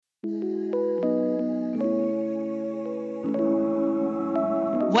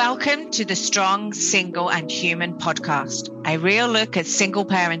Welcome to the Strong, Single and Human podcast, a real look at single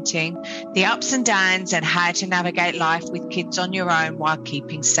parenting, the ups and downs, and how to navigate life with kids on your own while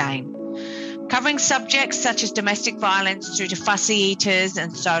keeping sane. Covering subjects such as domestic violence through to fussy eaters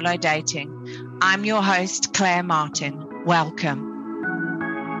and solo dating. I'm your host, Claire Martin. Welcome.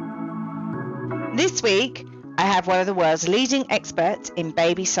 This week, I have one of the world's leading experts in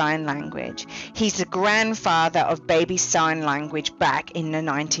baby sign language. He's the grandfather of baby sign language back in the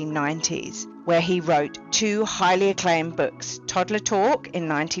 1990s, where he wrote two highly acclaimed books, Toddler Talk in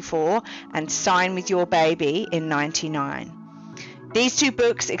 94 and Sign with Your Baby in 99. These two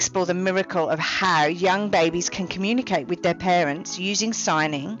books explore the miracle of how young babies can communicate with their parents using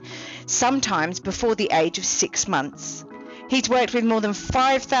signing, sometimes before the age of 6 months. He's worked with more than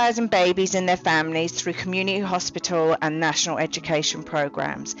 5,000 babies and their families through community hospital and national education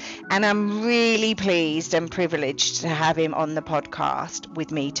programs. And I'm really pleased and privileged to have him on the podcast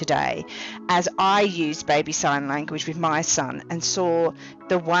with me today, as I used baby sign language with my son and saw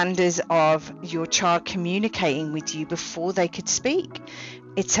the wonders of your child communicating with you before they could speak.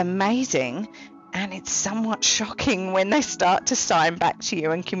 It's amazing. And it's somewhat shocking when they start to sign back to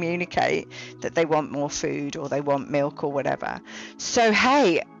you and communicate that they want more food or they want milk or whatever. So,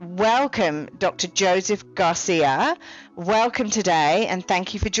 hey, welcome, Dr. Joseph Garcia. Welcome today, and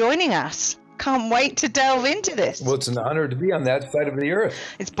thank you for joining us. Can't wait to delve into this. Well, it's an honor to be on that side of the earth.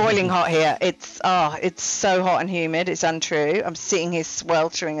 It's boiling hot here. It's so hot and humid. It's untrue. I'm sitting here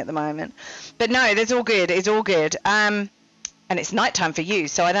sweltering at the moment. But no, that's all good. It's all good. And it's nighttime for you,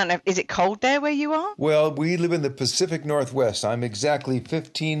 so I don't know. Is it cold there where you are? Well, we live in the Pacific Northwest. I'm exactly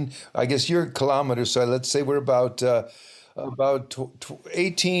 15, I guess you're kilometers, so let's say we're about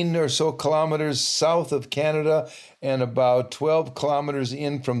 18 or so kilometers south of Canada and about 12 kilometers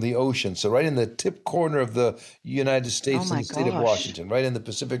in from the ocean. So right in the tip corner of the United States and the state of Washington, right in the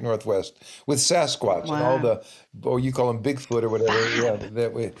Pacific Northwest with Sasquatch and all the, or you call them Bigfoot or whatever. Yeah,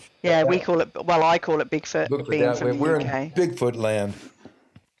 that way. Yeah, we call it, well, I call it Bigfoot. Being from the We're UK. in Bigfoot land.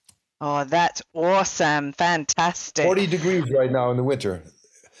 Oh, that's awesome. Fantastic. 40 degrees right now in the winter.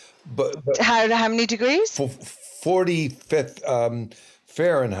 But how many degrees? 45th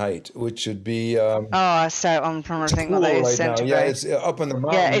Fahrenheit, which should be so I'm trying to think what that is right centigrade. now. Yeah, it's up in the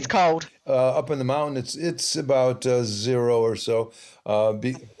mountain. Yeah, it's cold. Up in the mountain, it's about 0 or so.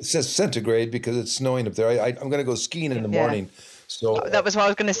 It says centigrade because it's snowing up there. I'm going to go skiing in the morning. So that was what I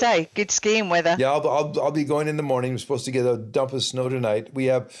was going to say. Good skiing weather. Yeah, I'll be going in the morning. I'm supposed to get a dump of snow tonight. We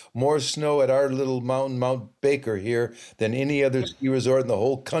have more snow at our little mountain, Mount Baker here, than any other ski resort in the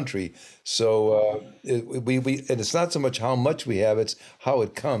whole country. So and it's not so much how much we have; it's how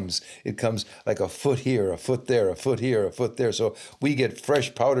it comes. It comes like a foot here, a foot there, a foot here, a foot there. So we get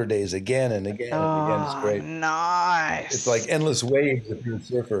fresh powder days again and again and again. It's great. Nice. It's like endless waves if you're a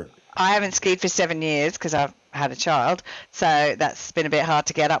surfer. I haven't skied for 7 years because I've had a child, so that's been a bit hard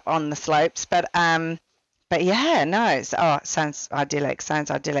to get up on the slopes. But yeah, no, it sounds idyllic.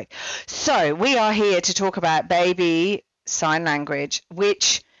 So we are here to talk about baby sign language,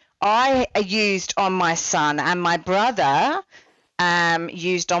 which I used on my son and my brother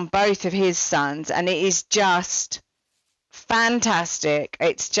used on both of his sons, and it is just fantastic.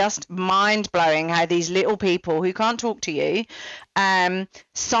 It's just mind-blowing how these little people who can't talk to you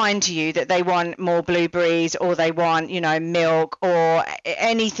sign to you that they want more blueberries or they want, milk or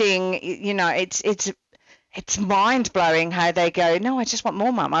anything. It's mind-blowing how they go, no, I just want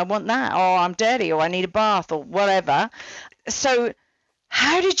more, Mum. I want that, or I'm dirty, or I need a bath, or whatever. So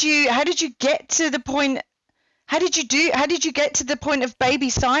how did you get to the point? How did you get to the point of baby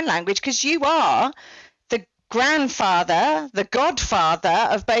sign language? Because you are the grandfather, the godfather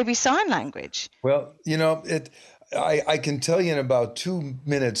of baby sign language. Well, I can tell you in about 2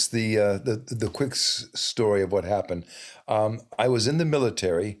 minutes the quick story of what happened. I was in the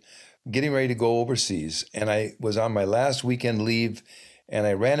military, getting ready to go overseas, and I was on my last weekend leave, and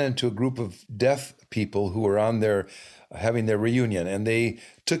I ran into a group of deaf people who were having their reunion, and they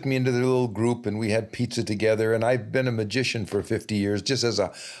took me into their little group, and we had pizza together. And I've been a magician for 50 years, just as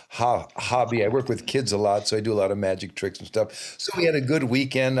a hobby. I work with kids a lot, so I do a lot of magic tricks and stuff. So we had a good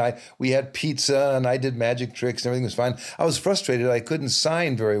weekend. We had pizza, and I did magic tricks, and everything was fine. I was frustrated. I couldn't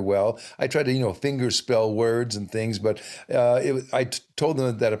sign very well. I tried to, finger spell words and things, but I told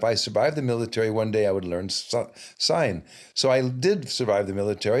them that if I survived the military one day, I would learn sign. So I did survive the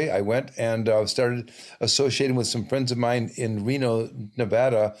military. I went and started associating with some friends of mine in Reno,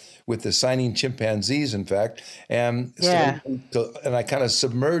 Nevada, with the signing chimpanzees, in fact, and Yeah. and I kind of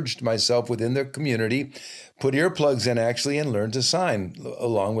submerged myself within their community, put earplugs in actually, and learned to sign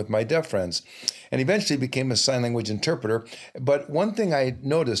along with my deaf friends, and eventually became a sign language interpreter. But one thing I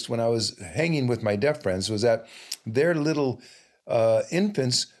noticed when I was hanging with my deaf friends was that their little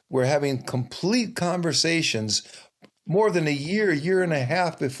infants were having complete conversations more than a year and a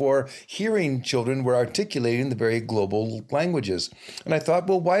half before hearing children were articulating the very global languages. And I thought,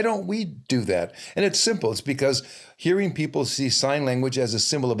 well, why don't we do that? And it's simple. It's because hearing people see sign language as a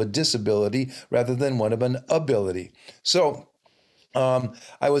symbol of a disability rather than one of an ability. So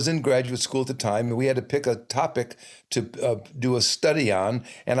I was in graduate school at the time, and we had to pick a topic to do a study on.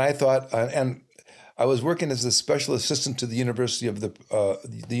 And I thought, and I was working as a special assistant to the University of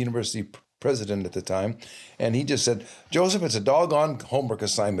the university president at the time, and he just said, Joseph, it's a doggone homework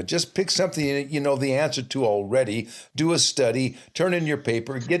assignment. Just pick something you know the answer to already, do a study, turn in your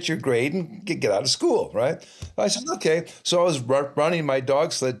paper, get your grade, and get out of school, right? I said, okay. So I was running my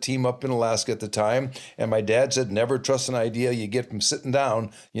dog sled team up in Alaska at the time, and my dad said, never trust an idea you get from sitting down,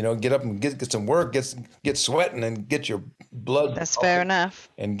 you know, get up and get some work, get sweating and get your blood. That's fair enough.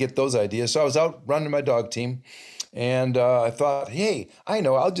 And get those ideas. So I was out running my dog team. And I thought, hey, I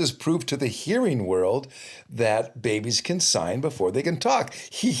know, I'll just prove to the hearing world that babies can sign before they can talk.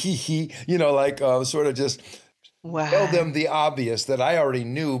 He, you know, like sort of just tell Wow. them the obvious that I already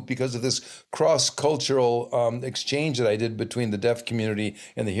knew because of this cross-cultural exchange that I did between the deaf community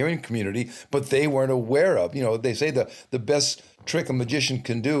and the hearing community, but they weren't aware of. You know, they say the best trick a magician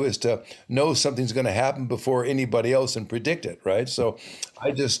can do is to know something's going to happen before anybody else and predict it, right? So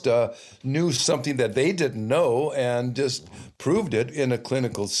I just knew something that they didn't know and just proved it in a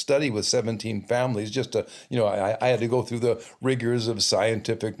clinical study with 17 families. Just to, you know, I had to go through the rigors of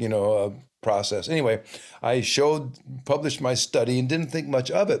scientific, you know, process. Anyway, I published my study and didn't think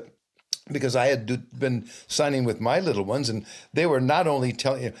much of it, because I had been signing with my little ones, and they were not only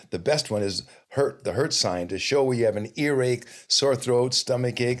telling you the best one is the hurt sign to show where you have an earache, sore throat,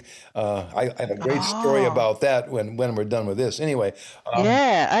 stomach ache. I have a great story Oh, about that when we're done with this. Anyway,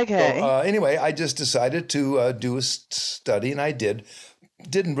 yeah. so Okay. anyway, I just decided to do a study, and I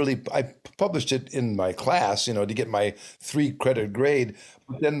didn't really. I published it in my class, you know, to get my 3 credit grade.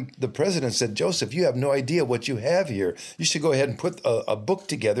 But then the president said, Joseph, you have no idea what you have here. You should go ahead and put a book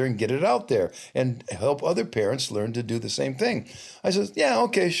together and get it out there and help other parents learn to do the same thing. I said, yeah,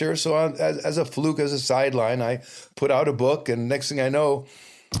 okay, sure. So as a fluke, as a sideline, I put out a book, and next thing I know,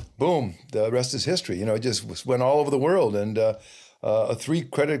 boom, the rest is history. You know, it just went all over the world, and a 3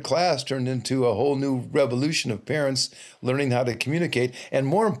 credit class turned into a whole new revolution of parents learning how to communicate, and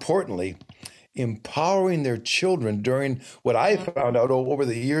more importantly, empowering their children during what I found out over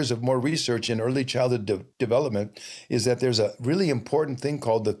the years of more research in early childhood development is that there's a really important thing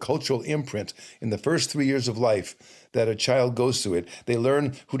called the cultural imprint in the first 3 years of life that a child goes through it. They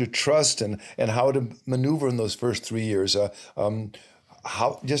learn who to trust and how to maneuver in those first 3 years,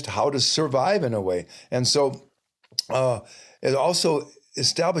 how to survive in a way. And so it also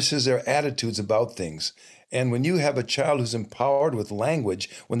establishes their attitudes about things. And when you have a child who's empowered with language,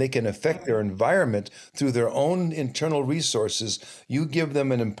 when they can affect their environment through their own internal resources, you give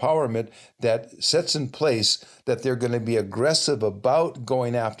them an empowerment that sets in place that they're going to be aggressive about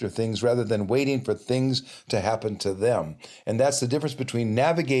going after things rather than waiting for things to happen to them. And that's the difference between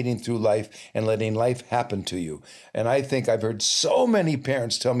navigating through life and letting life happen to you. And I think I've heard so many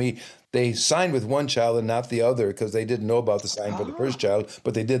parents tell me they signed with one child and not the other because they didn't know about the sign for the first Oh, child,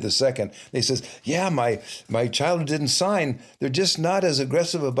 but they did the second. They says, yeah, my child who didn't sign, they're just not as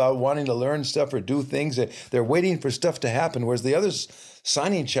aggressive about wanting to learn stuff or do things. They're waiting for stuff to happen, whereas the other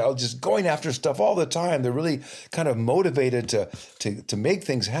signing child just going after stuff all the time. They're really kind of motivated to make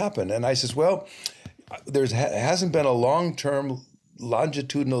things happen. And I says, well, hasn't been a long-term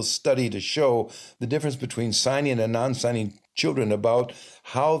longitudinal study to show the difference between signing and non-signing children about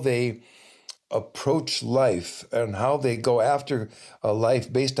how they approach life and how they go after a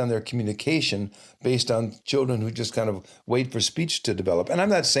life based on their communication, based on children who just kind of wait for speech to develop. And I'm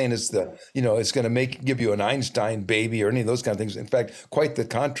not saying it's it's going to give you an Einstein baby or any of those kind of things. In fact, quite the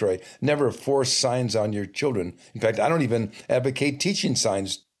contrary. Never force signs on your children. In fact, I don't even advocate teaching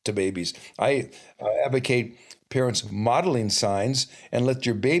signs to babies. I advocate parents modeling signs and let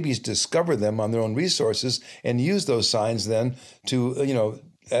your babies discover them on their own resources and use those signs then to,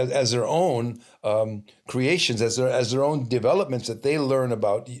 as their own creations, as their own developments that they learn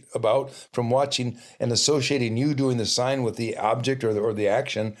about from watching and associating you doing the sign with the object or the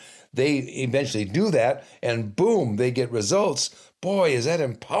action. They eventually do that, and boom, they get results. Boy, is that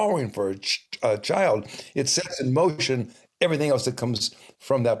empowering for child, it sets in motion everything else that comes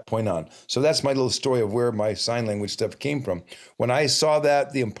from that point on. So that's my little story of where my sign language stuff came from. When I saw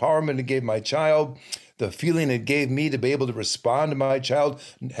that, the empowerment it gave my child, the feeling it gave me to be able to respond to my child,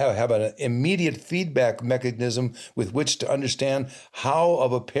 have an immediate feedback mechanism with which to understand how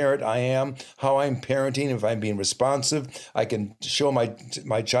of a parent I am, how I'm parenting, if I'm being responsive. I can show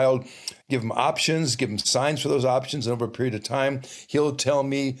my child, give him options, give him signs for those options, and over a period of time, he'll tell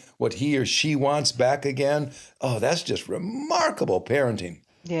me what he or she wants back again. Oh, that's just remarkable parenting.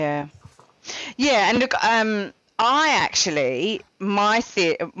 Yeah. Yeah, and look, I actually,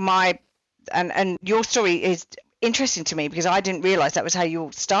 and your story is interesting to me because I didn't realize that was how you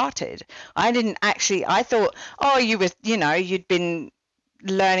all started. I thought, oh, you'd been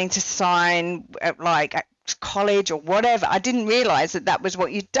learning to sign at college or whatever. I didn't realize that was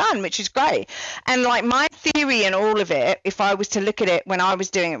what you'd done, which is great. And like my theory and all of it, if I was to look at it when I was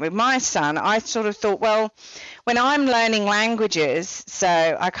doing it with my son, I sort of thought, well, when I'm learning languages,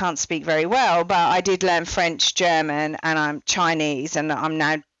 so I can't speak very well, but I did learn French, German, and I'm Chinese, and I'm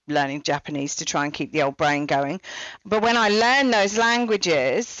now learning Japanese to try and keep the old brain going. But when I learn those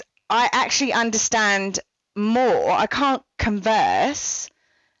languages, I actually understand more. I can't converse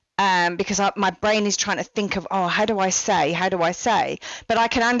because my brain is trying to think of, oh, how do I say? But I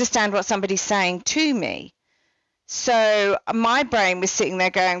can understand what somebody's saying to me. So my brain was sitting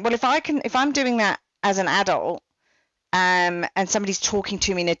there going, well, if I'm doing that as an adult, and somebody's talking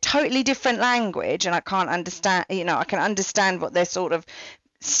to me in a totally different language, and I can't understand, I can understand what they're sort of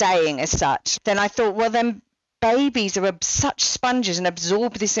saying as such, then I thought, well, then babies are such sponges and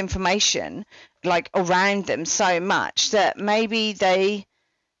absorb this information like around them so much that maybe they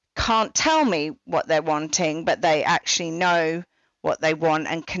can't tell me what they're wanting, but they actually know what they want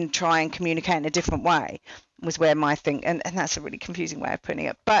and can try and communicate in a different way, was where my and that's a really confusing way of putting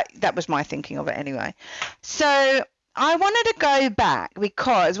it, but that was my thinking of it anyway. So I wanted to go back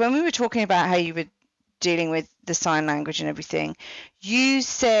because when we were talking about how you were dealing with the sign language and everything, you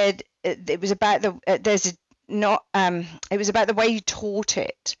said it was about it was about the way you taught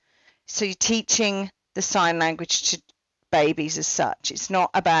it. So you're teaching the sign language to babies as such. It's not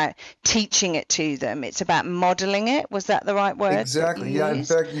about teaching it to them, it's about modeling it. Was that the right word? Exactly. Yeah, in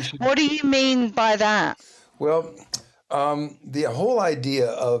fact, you should. What do you mean by that? Well, the whole idea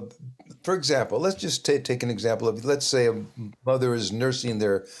of, for example, let's just take an example of, let's say a mother is nursing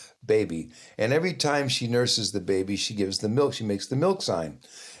their baby, and every time she nurses the baby, she gives the milk, she makes the milk sign.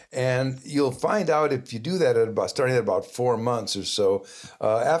 And you'll find out if you do that starting at about 4 months or so,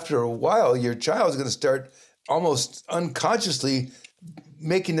 after a while, your child is going to start almost unconsciously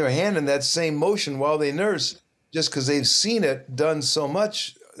making their hand in that same motion while they nurse, just because they've seen it done so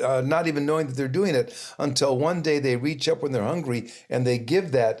much, not even knowing that they're doing it, until one day they reach up when they're hungry and they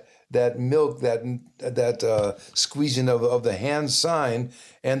give that milk, that squeezing of the hand sign,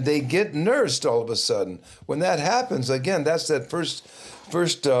 and they get nursed all of a sudden. When that happens, again, that's that first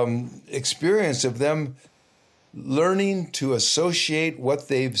experience of them learning to associate what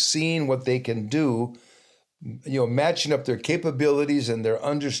they've seen, what they can do, matching up their capabilities and their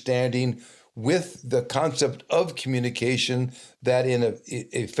understanding with the concept of communication that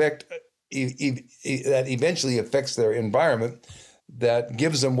that eventually affects their environment, that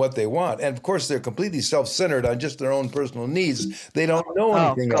gives them what they want. And of course, they're completely self-centered on just their own personal needs. They don't know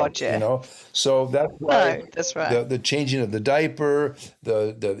anything else, So that's why that's right. The changing of the diaper,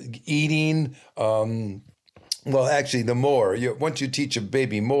 the eating, well, actually, once you teach a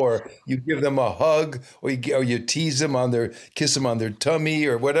baby more, you give them a hug, or you tease them kiss them on their tummy,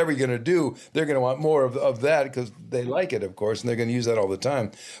 or whatever you're going to do. They're going to want more of that because they like it, of course, and they're going to use that all the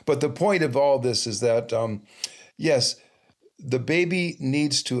time. But the point of all this is that, yes, the baby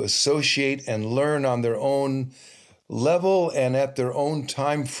needs to associate and learn on their own level and at their own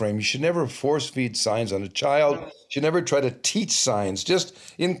time frame. You should never force feed signs on a child. You should never try to teach signs. Just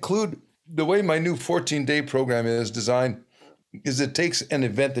include. The way my new 14-day program is designed is it takes an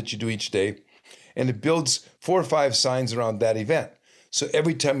event that you do each day and it builds 4 or 5 signs around that event. So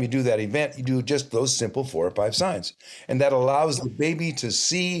every time you do that event, you do just those simple 4 or 5 signs. And that allows the baby to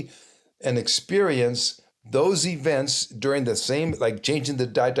see and experience those events during the same, like changing the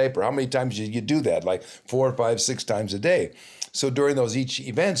diaper. How many times you do that? Like 4 or 5, 6 times a day. So during each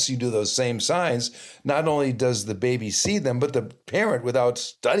events, you do those same signs. Not only does the baby see them, but the parent, without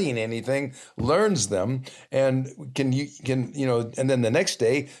studying anything, learns them and can and then the next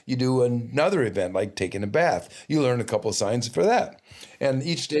day you do another event like taking a bath. You learn a couple signs for that. And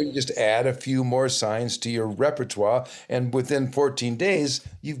each day you just add a few more signs to your repertoire. And within 14 days,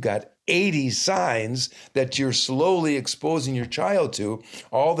 you've got 80 signs that you're slowly exposing your child to,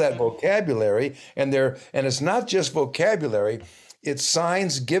 all that vocabulary, and it's not just vocabulary. It's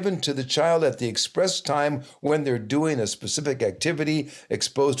signs given to the child at the express time when they're doing a specific activity,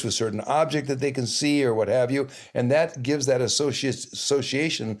 exposed to a certain object that they can see or what have you. And that gives that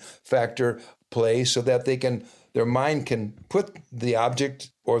association factor play so that their mind can put the object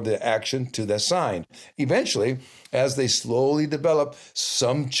or the action to the sign. Eventually, as they slowly develop,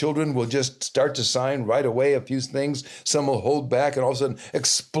 some children will just start to sign right away a few things. Some will hold back and all of a sudden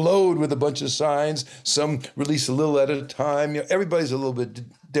explode with a bunch of signs. Some release a little at a time. Everybody's a little bit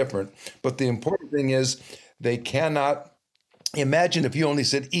different. But the important thing is they cannot. Imagine if you only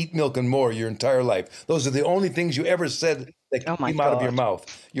said eat milk and more your entire life. Those are the only things you ever said that came out of your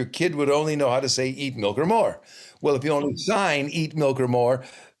mouth. Your kid would only know how to say eat milk or more. Well, if you only sign eat milk or more,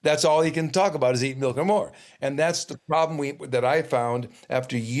 that's all he can talk about is eat milk or more. And that's the problem that I found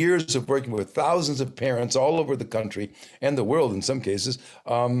after years of working with thousands of parents all over the country and the world in some cases,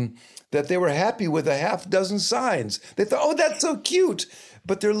 that they were happy with a half dozen signs. They thought, oh, that's so cute.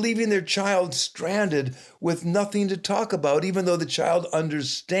 But they're leaving their child stranded with nothing to talk about, even though the child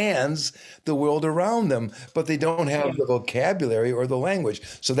understands the world around them, but they don't have the vocabulary or the language.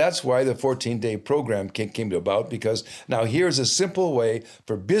 So that's why the 14-day program came about, because now here's a simple way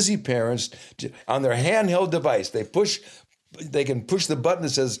for busy parents on their handheld device. They can push the button that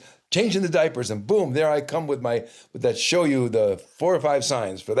says, changing the diapers, and boom, there I come with that show you the 4 or 5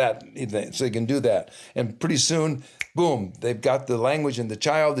 signs for that, so you can do that. And pretty soon, boom, they've got the language in the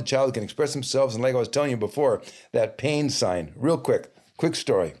child can express themselves. And like I was telling you before, that pain sign, real quick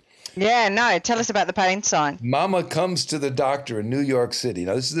story. Yeah, no, tell us about the pain sign. Mama comes to the doctor in New York City.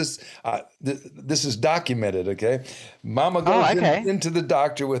 Now, this is documented, okay? Mama goes into the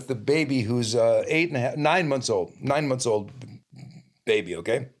doctor with the baby who's 9 months old baby,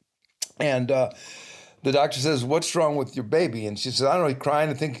 okay? And the doctor says, what's wrong with your baby? And she says, I don't know, he's crying.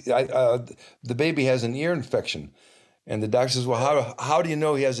 I think the baby has an ear infection. And the doctor says, well, how do you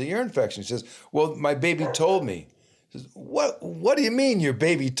know he has an ear infection? She says, well, my baby told me. He says, what do you mean your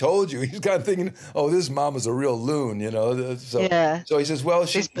baby told you? He's kind of thinking, oh, this mom is a real loon, So he says, well,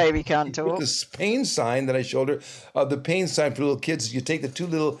 this baby can't talk. This pain sign that I showed her, the pain sign for little kids, you take the 2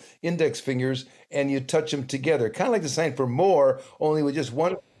 little index fingers and you touch them together, kind of like the sign for more, only with just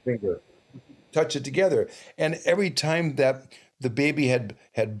one finger. Touch it together. And every time that the baby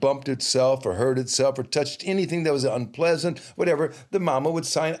had bumped itself or hurt itself or touched anything that was unpleasant, whatever, the mama would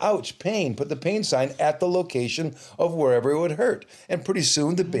sign, ouch, pain, put the pain sign at the location of wherever it would hurt. And pretty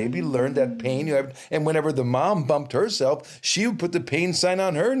soon the baby learned that pain. And whenever the mom bumped herself, she would put the pain sign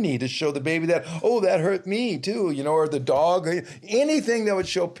on her knee to show the baby that, oh, that hurt me too, or the dog, anything that would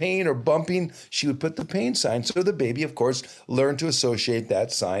show pain or bumping, she would put the pain sign. So the baby, of course, learned to associate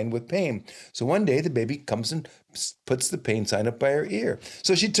that sign with pain. So one day the baby comes and puts the pain sign up by her ear.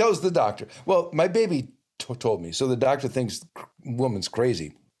 So she tells the doctor, well, my baby told me. So the doctor thinks the woman's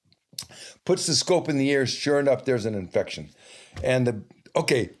crazy. Puts the scope in the ear. Sure enough, there's an infection. And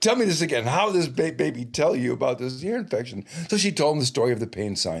okay, tell me this again. How does baby tell you about this ear infection? So she told him the story of the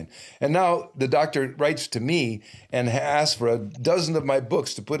pain sign. And now the doctor writes to me and asks for a dozen of my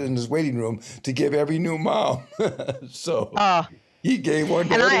books to put in his waiting room to give every new mom. So... he gave one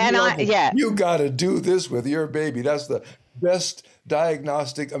to you got to do this with your baby. That's the best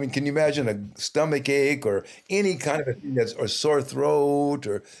diagnostic. I mean, can you imagine a stomach ache or any kind of a thing or sore throat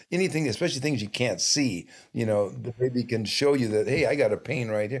or anything, especially things you can't see? The baby can show you that, hey, I got a pain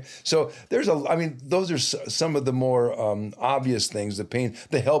right here. So those are some of the more obvious things. The pain,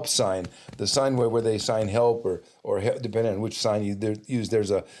 the help sign, the sign where they sign help or depending on which sign you use.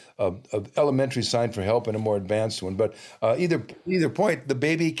 There's a elementary sign for help and a more advanced one. But either point, the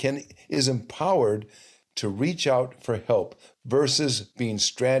baby is empowered to reach out for help versus being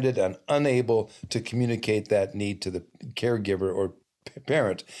stranded and unable to communicate that need to the caregiver or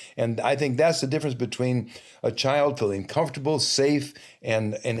parent. And I think that's the difference between a child feeling comfortable, safe,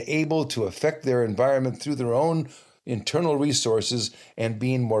 and able to affect their environment through their own internal resources and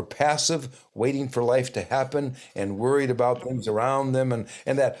being more passive, waiting for life to happen and worried about things around them.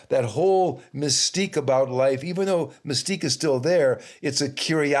 And that whole mystique about life, even though mystique is still there, it's a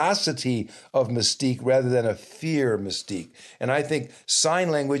curiosity of mystique rather than a fear mystique. And I think sign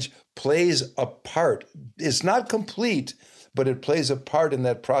language plays a part. It's not complete, but it plays a part in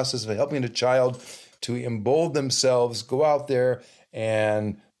that process of helping a child to embolden themselves, go out there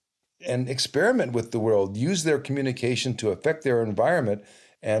and experiment with the world, use their communication to affect their environment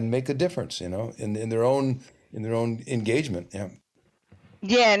and make a difference, in their own engagement. Yeah.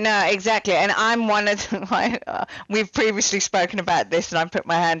 Yeah, no, exactly. And I'm one of we've previously spoken about this, and I put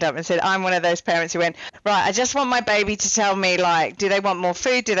my hand up and said, I'm one of those parents who went, right, I just want my baby to tell me, like, do they want more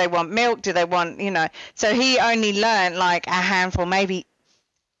food? Do they want milk? Do they want, so he only learned like a handful, maybe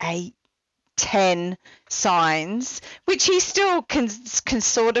 8, 10 signs, which he still can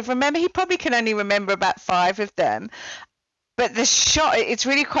sort of remember. He probably can only remember about 5 of them. But it's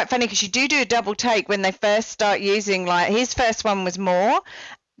really quite funny because you do a double take when they first start using, like, his first one was more.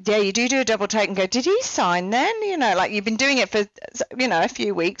 Yeah, you do a double take and go, did he sign then? Like you've been doing it for, a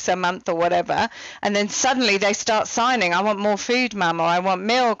few weeks, a month or whatever. And then suddenly they start signing, I want more food, mum, or I want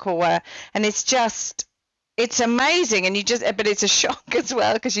milk, and it's amazing. And but it's a shock as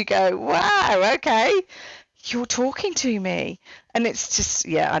well because you go, wow, okay, you're talking to me. And it's just,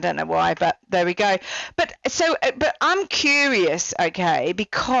 yeah, I don't know why, but there we go. But I'm curious, okay,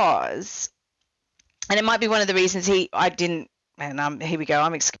 because, and it might be one of the reasons I didn't, and here we go,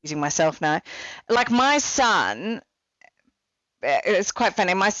 I'm excusing myself now. Like my son, it's quite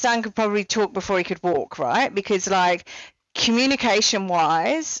funny. My son could probably talk before he could walk, right? Because like communication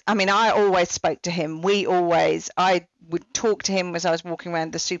wise, I mean, I always spoke to him. I would talk to him as I was walking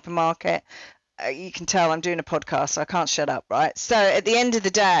around the supermarket. You can tell I'm doing a podcast, so I can't shut up, right? So at the end of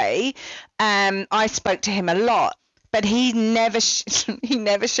the day, I spoke to him a lot, but he never he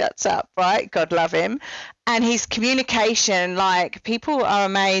never shuts up, right? God love him. And his communication, like, people are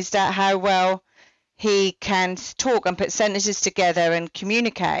amazed at how well he can talk and put sentences together and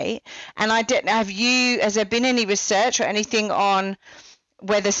communicate. And has there been any research or anything on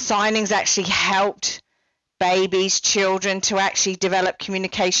whether signing's actually helped babies, children to actually develop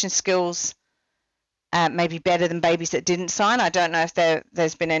communication skills maybe better than babies that didn't sign? I don't know if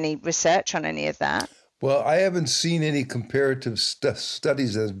there's been any research on any of that. Well, I haven't seen any comparative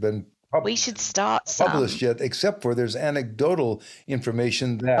studies that have been we should start published yet, except for there's anecdotal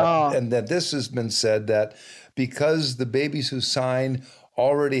information and that this has been said that because the babies who sign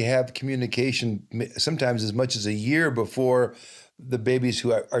already have communication sometimes as much as a year before the babies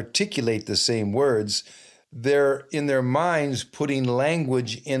who articulate the same words, they're in their minds putting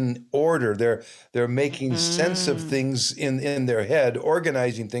language in order. They're making sense of things in their head,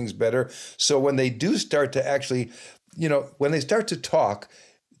 organizing things better. So when they do start to actually, when they start to talk,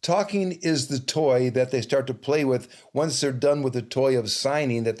 talking is the toy that they start to play with once they're done with the toy of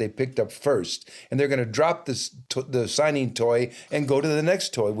signing that they picked up first. And they're going to drop the signing toy and go to the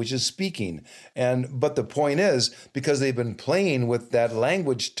next toy, which is speaking. But the point is, because they've been playing with that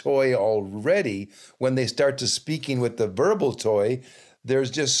language toy already, when they start to speaking with the verbal toy,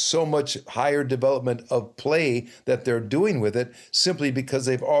 there's just so much higher development of play that they're doing with it simply because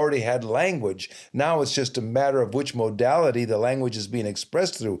they've already had language. Now it's just a matter of which modality the language is being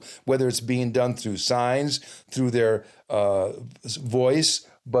expressed through, whether it's being done through signs, through their voice.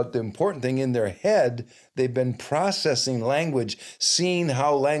 But the important thing, in their head, they've been processing language, seeing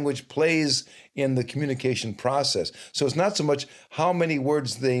how language plays in the communication process. So it's not so much how many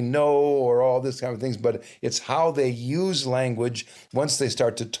words they know or all this kind of things, but it's how they use language once they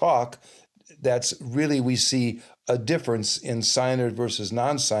start to talk. That's really, we see a difference in signers versus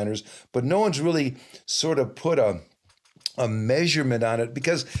non-signers, but no one's really sort of put a measurement on it,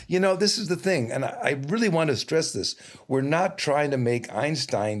 because, this is the thing, and I really want to stress this. We're not trying to make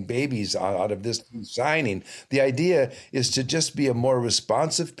Einstein babies out of this signing. The idea is to just be a more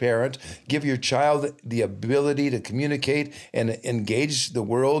responsive parent, give your child the ability to communicate and engage the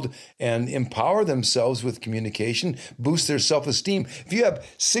world and empower themselves with communication, boost their self-esteem. If you have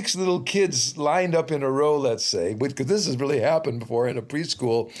 6 little kids lined up in a row, let's say, because this has really happened before in a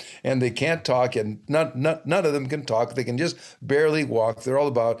preschool, and they can't talk, and none of them can talk, they can just barely walk. They're all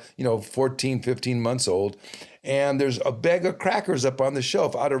about, 14, 15 months old. And there's a bag of crackers up on the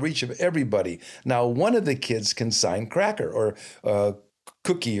shelf out of reach of everybody. Now, one of the kids can sign cracker or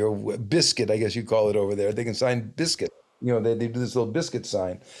cookie or biscuit, I guess you call it over there. They can sign biscuit. They do this little biscuit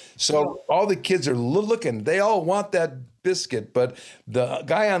sign. So all the kids are looking. They all want that biscuit. But the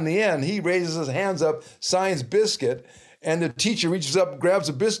guy on the end, he raises his hands up, signs biscuit. And the teacher reaches up, grabs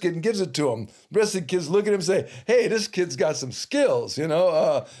a biscuit, and gives it to him. The rest of the kids look at him and say, hey, this kid's got some skills, can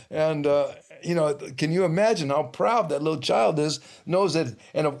you imagine how proud that little child knows that,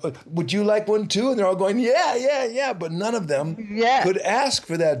 and would you like one too? And they're all going, yeah. But none of them could ask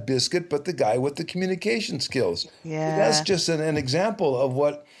for that biscuit, but the guy with the communication skills. Yeah. That's just an example of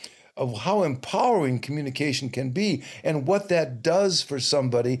what of how empowering communication can be and what that does for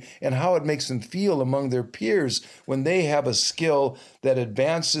somebody and how it makes them feel among their peers when they have a skill that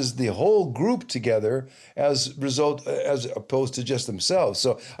advances the whole group together as opposed to just themselves.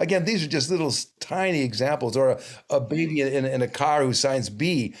 So again, these are just little tiny examples. Or a baby in a car who signs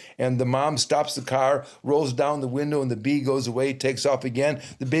B, and the mom stops the car, rolls down the window, and the B goes away, takes off again.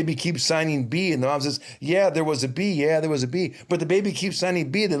 The baby keeps signing B, and the mom says, yeah, there was a B, yeah, there was a B. But the baby keeps signing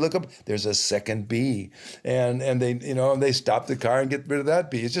B. They look up, there's a second B. And they stop the car and get rid of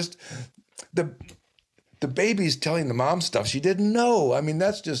that B. It's just the baby's telling the mom stuff she didn't know. I mean,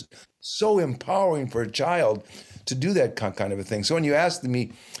 that's just so empowering for a child to do that kind of a thing. So when you ask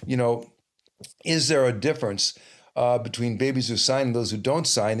me, is there a difference between babies who sign and those who don't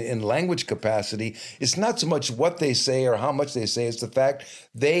sign in language capacity? It's not so much what they say or how much they say, it's the fact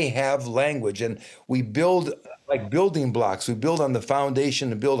they have language. And we build like building blocks. We build on the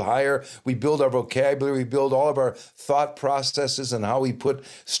foundation and build higher. We build our vocabulary. We build all of our thought processes and how we put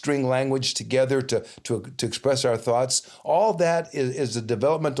string language together to express our thoughts. All that is a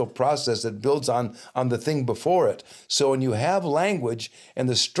developmental process that builds on the thing before it. So when you have language and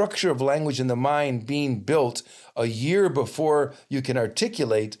the structure of language in the mind being built a year before you can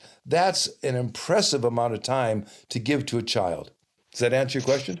articulate, that's an impressive amount of time to give to a child. Does that answer your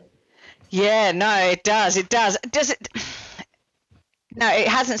question? Yeah, no, it does. It does. Does it? No, it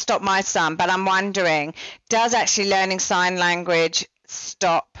hasn't stopped my son, but I'm wondering, does actually learning sign language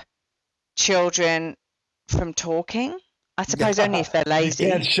stop children from talking? I suppose only if they're lazy.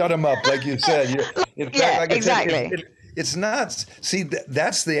 You can't shut them up, like you said. In fact, yeah, like exactly. It's not. See,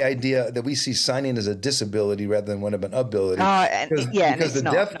 that's the idea that we see signing as a disability rather than one of an ability. Because the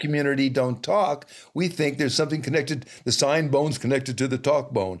deaf community don't talk, we think there's something connected. The sign bone's connected to the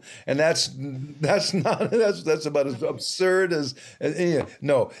talk bone, and that's about as absurd as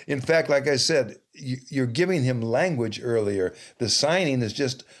no. In fact, like I said, you're giving him language earlier. The signing is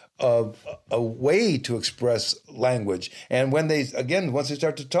just a way to express language. And once they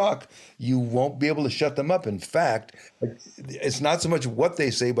start to talk, you won't be able to shut them up. In fact, it's not so much what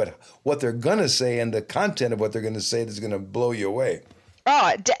they say, but what they're going to say and the content of what they're going to say that's going to blow you away.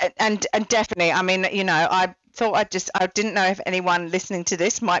 Oh, and definitely. I mean, I thought I didn't know if anyone listening to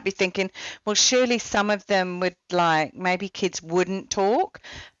this might be thinking, well, surely some of them would maybe kids wouldn't talk,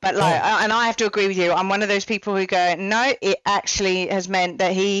 but and I have to agree with you. I'm one of those people who go, no, it actually has meant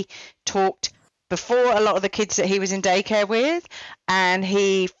that he talked before a lot of the kids that he was in daycare with, and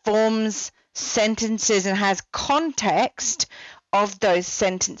he forms sentences and has context of those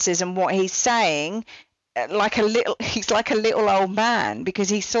sentences and what he's saying. He's like a little old man, because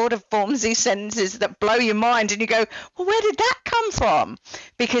he sort of forms these sentences that blow your mind, and you go, well, where did that come from?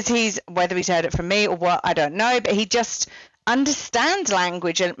 Because whether he's heard it from me or what, I don't know, but he just understands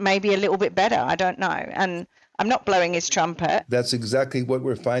language and maybe a little bit better. I don't know. And I'm not blowing his trumpet. That's exactly what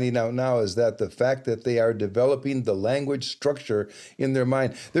we're finding out now, is that the fact that they are developing the language structure in their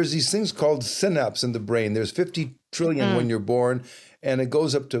mind. There's these things called synapses in the brain. There's 50 trillion when you're born, and it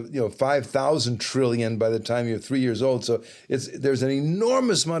goes up to 5,000 trillion by the time you're 3 years old. So there's an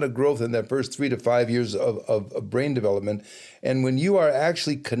enormous amount of growth in that first 3 to 5 years of brain development. And when you are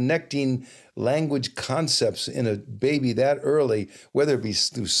actually connecting language concepts in a baby that early, whether it be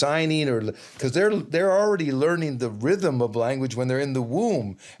through signing or because they're already learning the rhythm of language when they're in the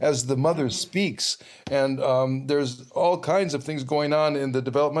womb as the mother speaks. And there's all kinds of things going on in the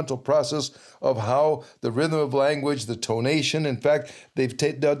developmental process of how the rhythm of language, the tonation. In fact, they've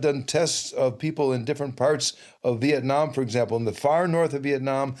done tests of people in different parts of Vietnam, for example, in the far north of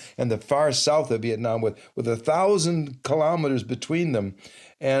Vietnam and the far south of Vietnam, with 1,000 kilometers between them.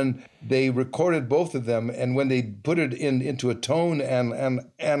 And they recorded both of them, and when they put it into a tone and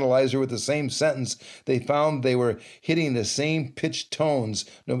analyzer with the same sentence, they found they were hitting the same pitched tones,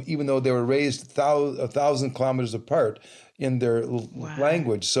 even though they were raised 1,000 kilometers apart in their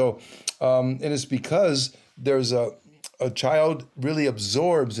language. So, and it's because there's a child really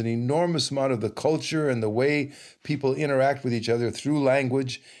absorbs an enormous amount of the culture and the way people interact with each other through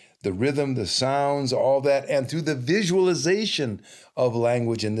language, the rhythm, the sounds, all that, and through the visualization of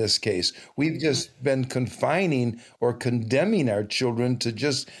language in this case. We've just been confining or condemning our children to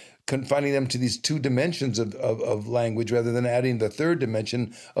just confining them to these two dimensions of language rather than adding the third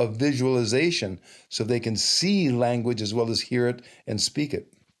dimension of visualization so they can see language as well as hear it and speak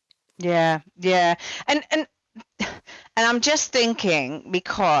it. Yeah. And I'm just thinking,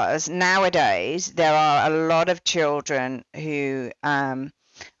 because nowadays there are a lot of children who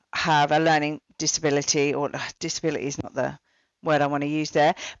have a learning disability, or disability is not the word I want to use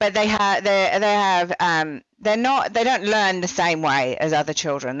there, but they don't learn the same way as other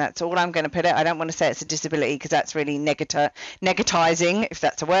children. That's all I'm going to put it. I don't want to say it's a disability because that's really negatizing, if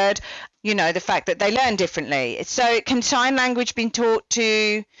that's a word. The fact that they learn differently. So can sign language be taught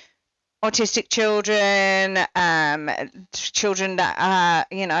to autistic children, children that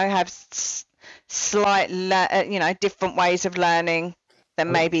have slight different ways of learning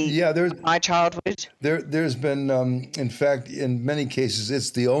than maybe my child would? There's been, in fact, in many cases,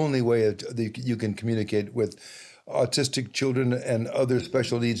 it's the only way you can communicate with autistic children and other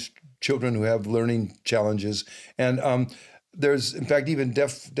special needs children who have learning challenges. And there's, in fact, even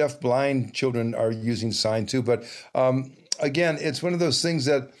deaf blind children are using sign too. But again, it's one of those things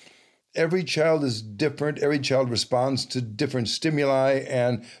that every child is different. Every child responds to different stimuli,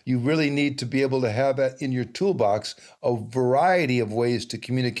 and you really need to be able to have in your toolbox a variety of ways to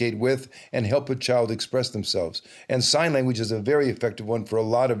communicate with and help a child express themselves. And sign language is a very effective one for a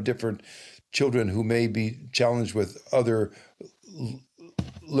lot of different children who may be challenged with other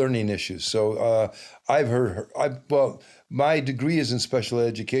learning issues. So my degree is in special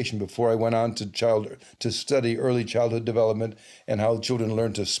education before I went on to study early childhood development and how children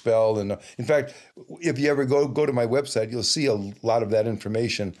learn to spell. And in fact, if you ever go to my website, you'll see a lot of that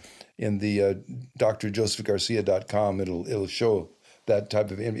information in the drjosephgarcia.com. It'll show that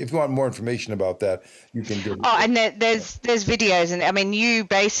type of. If you want more information about that, you can go. Oh, and there's videos, and I mean, you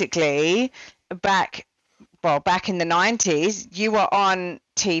basically back in the 90s, you were on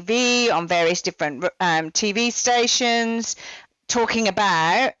TV, on various different TV stations, talking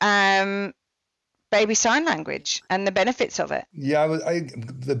about baby sign language and the benefits of it. Yeah,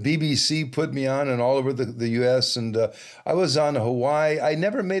 the BBC put me on and all over the U.S. and I was on Hawaii. I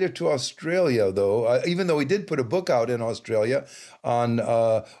never made it to Australia, though, even though we did put a book out in Australia on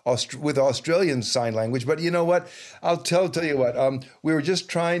with Australian sign language. But you know what? I'll tell you what. We were just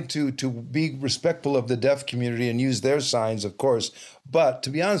trying to be respectful of the deaf community and use their signs, of course. But to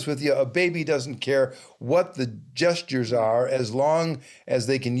be honest with you, a baby doesn't care what the gestures are as long as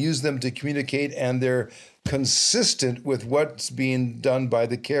they can use them to communicate and they're consistent with what's being done by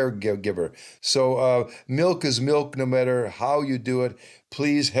the caregiver. So milk is milk no matter how you do it.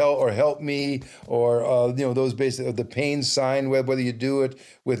 Please help me, or those basic the pain sign, whether you do it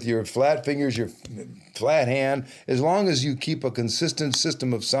with your flat fingers, your flat hand, as long as you keep a consistent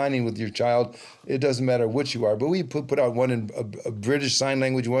system of signing with your child, it doesn't matter which you are. But we put out one in a British Sign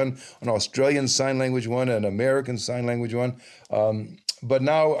Language one, an Australian Sign Language one, an American Sign Language one. But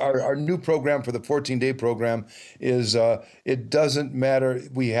now our new program for the 14-day program is it doesn't matter.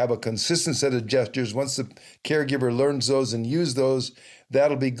 We have a consistent set of gestures. Once the caregiver learns those and use those,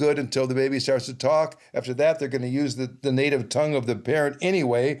 that'll be good until the baby starts to talk. After that, they're going to use the native tongue of the parent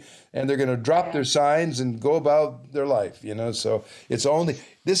anyway, and they're going to drop their signs and go about their life. So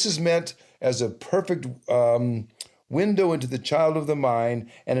this is meant as a perfect window into the child of the mind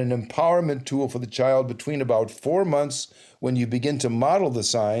and an empowerment tool for the child between about 4 months when you begin to model the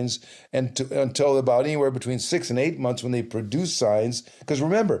signs until about anywhere between 6 and 8 months when they produce signs. Because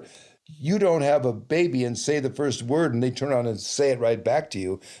remember, you don't have a baby and say the first word and they turn on and say it right back to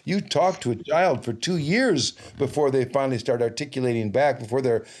you. You talk to a child for 2 years before they finally start articulating back, before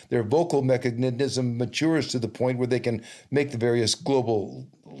their vocal mechanism matures to the point where they can make the various global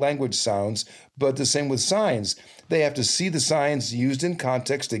language sounds. But the same with signs. They have to see the signs used in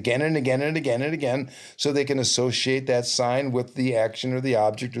context again and again and again and again so they can associate that sign with the action or the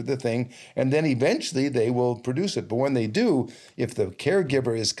object or the thing, and then eventually they will produce it. But when they do, if the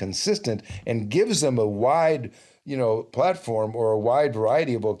caregiver is consistent and gives them a wide platform or a wide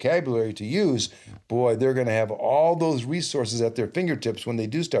variety of vocabulary to use, boy, they're going to have all those resources at their fingertips when they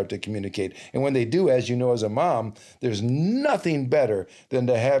do start to communicate. And when they do, as you know, as a mom, there's nothing better than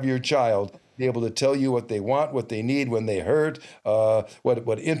to have your child be able to tell you what they want, what they need, when they hurt,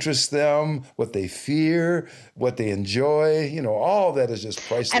 what interests them, what they fear, what they enjoy. All that is just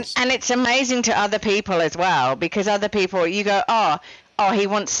priceless. And it's amazing to other people as well, because other people, you go, oh, he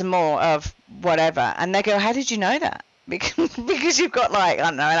wants some more of whatever. And they go, how did you know that? Because you've got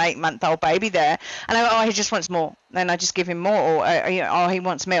an 8-month-old baby there. And I go, oh, he just wants more. Then I just give him more. Or, he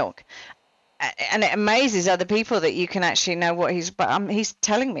wants milk. And it amazes other people that you can actually know what he's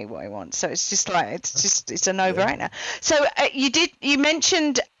telling me what he wants. So it's just it's a no-brainer. Yeah. So you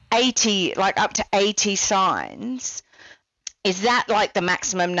mentioned 80, up to 80 signs. Is that the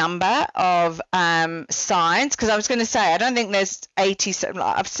maximum number of signs? Because I was going to say, I don't think there's 80.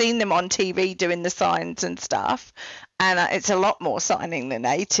 I've seen them on TV doing the signs and stuff, and it's a lot more signing than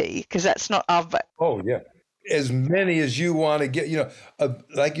 80, because that's not our. Oh yeah. as many as you want to get.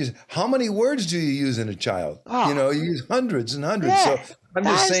 Like how many words do you use in a child? Oh, You use hundreds and hundreds. yeah, So I'm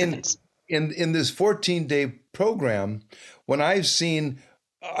just saying, thousands. in this 14-day program, when I've seen,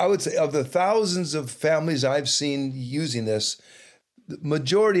 I would say of the thousands of families I've seen using this, the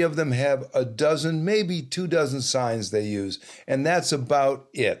majority of them have a dozen, maybe 2 dozen signs they use, and that's about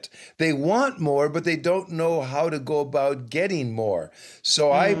it. They want more, but they don't know how to go about getting more.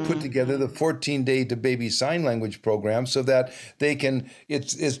 So I put Mm, together the 14-day to baby sign language program so that they can,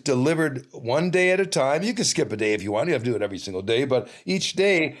 it's delivered one day at a time. You can skip a day if you want. You have to do it every single day, but each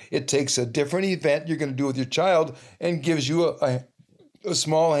day it takes a different event you're going to do with your child and gives you a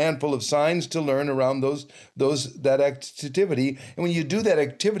small handful of signs to learn around that activity. And when you do that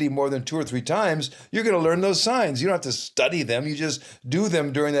activity more than 2 or 3 times, you're going to learn those signs. You don't have to study them. You just do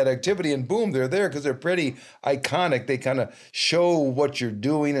them during that activity, and boom, they're there because they're pretty iconic. They kind of show what you're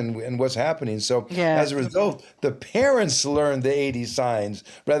doing and what's happening. So yeah. as a result, the parents learn the 80 signs,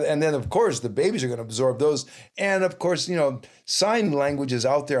 and then of course the babies are going to absorb those. And of course, sign language is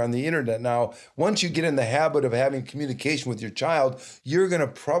out there on the internet now. Once you get in the habit of having communication with your child, you're going to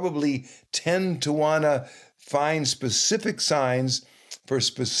probably tend to want to find specific signs for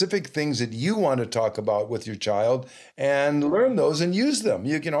specific things that you want to talk about with your child and learn those and use them.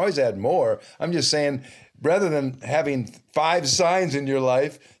 You can always add more. I'm just saying, rather than having 5 signs in your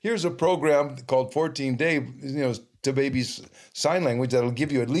life, here's a program called 14 Day, to baby's sign language that'll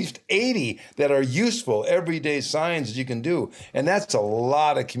give you at least 80 that are useful everyday signs that you can do. And that's a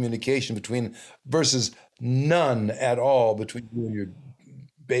lot of communication versus none at all between you and your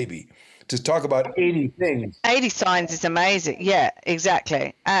baby. To talk about 80 things. 80 signs is amazing. Yeah,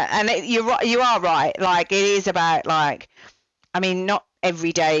 exactly. And you are right. Like, it is about, like, I mean, not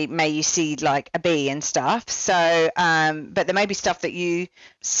every day may you see like a bee and stuff. So, but there may be stuff that you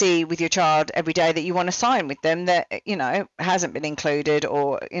see with your child every day that you want to sign with them that, hasn't been included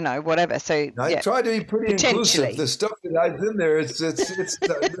or, whatever. So I try to be pretty inclusive. The stuff that I've been there, it's this is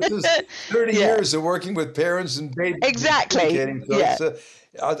 30 years of working with parents and babies. Exactly. So yeah.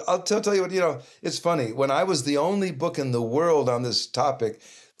 I'll tell you what, it's funny. When I was the only book in the world on this topic,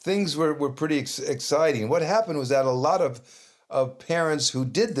 things were pretty exciting. What happened was that a lot of parents who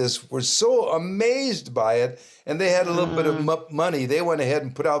did this were so amazed by it, and they had a little bit of money. They went ahead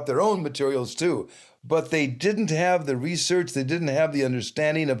and put out their own materials too, but they didn't have the research. They didn't have the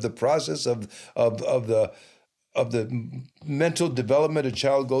understanding of the process of the mental development a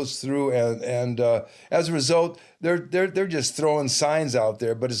child goes through, and as a result, they're just throwing signs out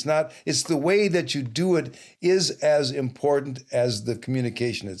there. But it's not. It's the way that you do it is as important as the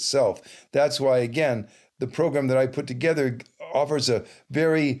communication itself. That's why, again, the program that I put together offers a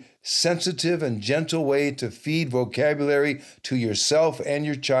very sensitive and gentle way to feed vocabulary to yourself and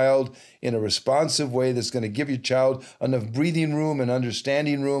your child in a responsive way that's going to give your child enough breathing room and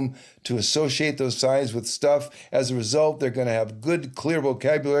understanding room to associate those signs with stuff. As a result, they're going to have good, clear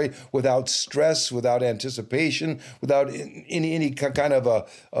vocabulary without stress, without anticipation, without any kind of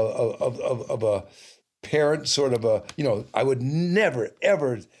a parent sort of I would never,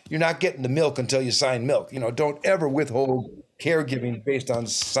 ever, you're not getting the milk until you sign milk. Don't ever withhold caregiving based on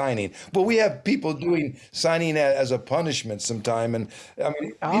signing. But we have people doing signing as a punishment sometime. And I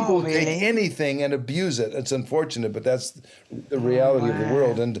mean, people really? take anything and abuse it. It's unfortunate, but that's the reality of the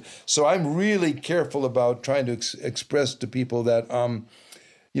world. And so I'm really careful about trying to express to people that,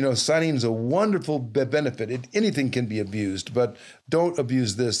 signing is a wonderful benefit. Anything can be abused, but don't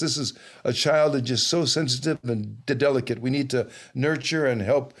abuse this. This is a child that's just so sensitive and delicate. We need to nurture and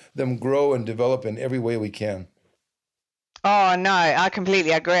help them grow and develop in every way we can. Oh, no, I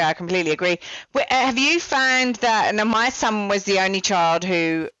completely agree. Have you found that, now my son was the only child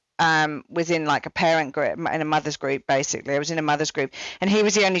who was in like a parent group, in a mother's group, basically. I was in a mother's group, and he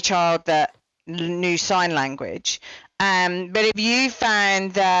was the only child that knew sign language. But have you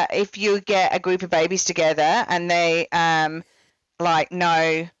found that if you get a group of babies together and they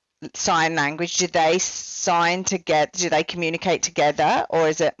know sign language, do they sign together? Do they communicate together, or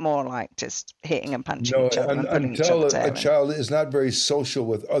is it more like just hitting and punching each other and pulling each other's hair? A child is not very social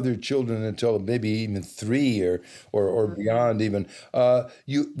with other children until maybe even 3 or beyond even.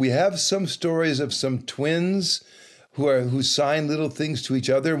 We have some stories of some twins who sign little things to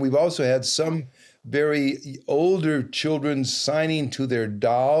each other. We've also had some very older children signing to their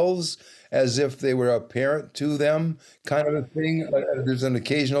dolls as if they were a parent to them, kind of a thing. There's an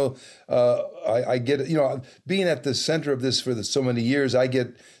occasional I get, being at the center of this for so many years, I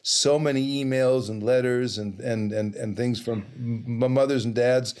get so many emails and letters and things from my mothers and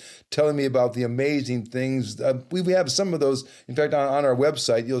dads telling me about the amazing things. We have some of those. In fact, on our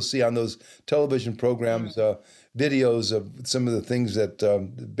website, you'll see on those television programs, videos of some of the things that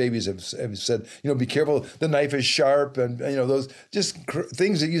babies have said. Be careful, the knife is sharp, and those just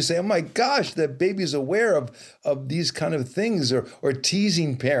things that you say, oh my gosh, that baby's aware of these kind of things, or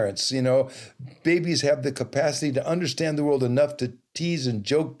teasing parents. Babies have the capacity to understand the world enough to tease and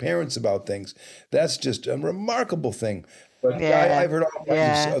joke parents about things. That's just a remarkable thing. But I've heard all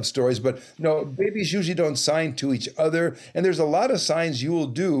kinds of stories, but babies usually don't sign to each other, and there's a lot of signs you will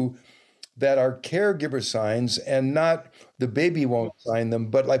do that are caregiver signs, and not the baby won't sign them.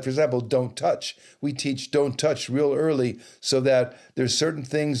 But like, for example, don't touch. We teach don't touch real early, so that there's certain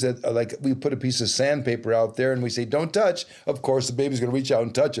things that, like, we put a piece of sandpaper out there and we say, don't touch. Of course, the baby's going to reach out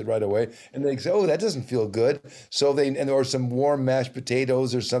and touch it right away. And they say, oh, that doesn't feel good. So or some warm mashed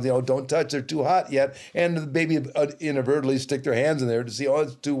potatoes or something. Oh, don't touch, they're too hot yet. And the baby inadvertently stick their hands in there to see, oh,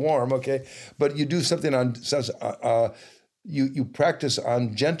 it's too warm. Okay. But you do something on, you practice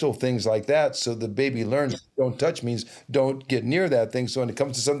on gentle things like that, so the baby learns don't touch means don't get near that thing. So when it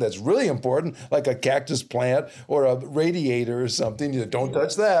comes to something that's really important, like a cactus plant or a radiator or something, don't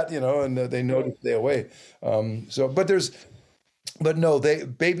touch that, and they know to stay away. But no,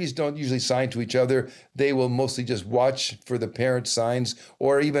 babies don't usually sign to each other. They will mostly just watch for the parent signs,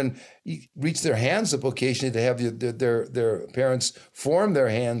 or even reach their hands up occasionally to have their parents form their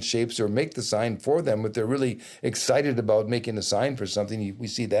hand shapes or make the sign for them. If they're really excited about making a sign for something, we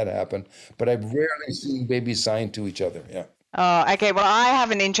see that happen. But I've rarely seen babies sign to each other. Yeah. Oh, okay. Well, I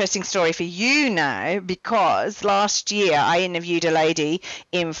have an interesting story for you now, because last year I interviewed a lady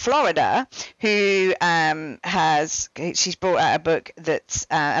in Florida who she's brought out a book that's,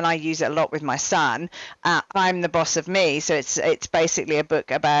 and I use it a lot with my son, I'm the Boss of Me. So it's basically a book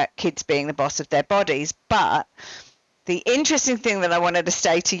about kids being the boss of their bodies. But the interesting thing that I wanted to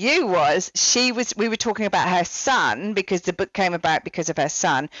say to you was we were talking about her son, because the book came about because of her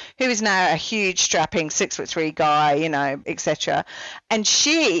son, who is now a huge strapping 6'3" guy, etc. And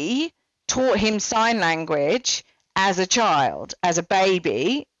she taught him sign language as a child, as a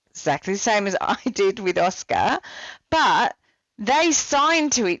baby, exactly the same as I did with Oscar. But they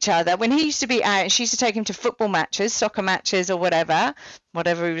signed to each other when he used to be out. She used to take him to football matches, soccer matches, or whatever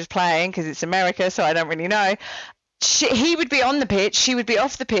he was playing, because it's America, so I don't really know. He would be on the pitch, she would be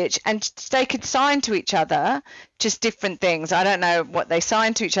off the pitch, and they could sign to each other, just different things. I don't know what they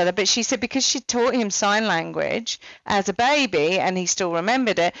signed to each other, but she said because she taught him sign language as a baby and he still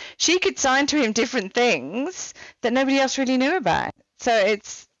remembered it, she could sign to him different things that nobody else really knew about. So it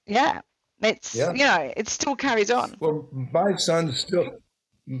still carries on. Well, my sons,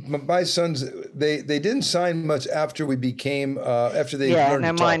 they didn't sign much after we became, after they learned to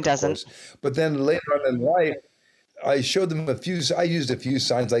talk, mine doesn't. But then later on in life, I showed them I used a few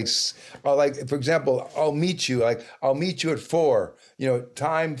signs, like, for example, I'll meet you at 4,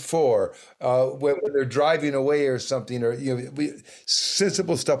 time 4, when they're driving away or something, or,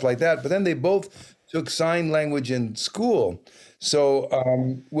 simple stuff like that. But then they both took sign language in school. So,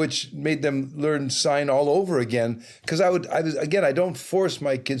 which made them learn sign all over again. Because I don't force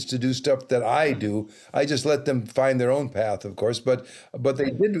my kids to do stuff that I do. I just let them find their own path, of course. But they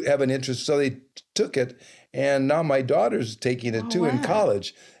did have an interest, so they took it. And now my daughter's taking it too in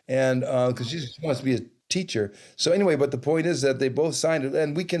college, and because she wants to be a teacher. So anyway, but the point is that they both signed it,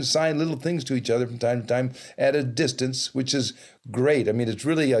 and we can sign little things to each other from time to time at a distance, which is great. I mean, it's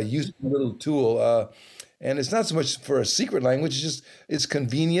really a useful little tool. And it's not so much for a secret language, it's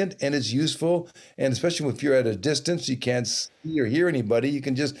convenient and it's useful. And especially if you're at a distance, you can't see or hear anybody, you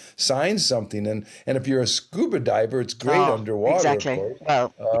can just sign something. And if you're a scuba diver, it's great underwater, exactly. Of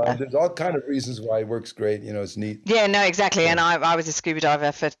course. Well, there's all kind of reasons why it works great. It's neat. Yeah, no, exactly. And I was a scuba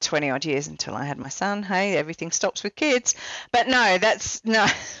diver for 20 odd years until I had my son. Hey, everything stops with kids. But no, no.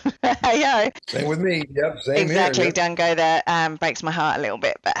 Hey, same with me. Yep, same exactly. here. Yep. Don't go there. Breaks my heart a little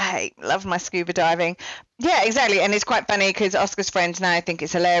bit. But hey, love my scuba diving. Yeah, exactly. And it's quite funny because Oscar's friends now think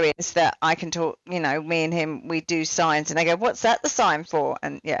it's hilarious that I can talk, me and him, we do signs, and they go, what's that the sign for?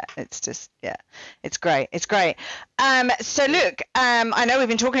 And it's great. It's great. So look, I know we've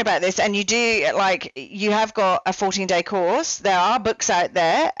been talking about this, and you have got a 14-day course. There are books out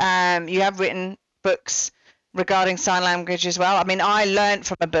there. You have written books regarding sign language as well. I mean, I learned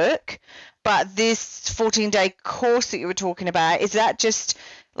from a book, but this 14-day course that you were talking about, is that just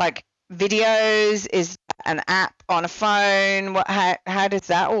like videos? Is an app on a phone? How does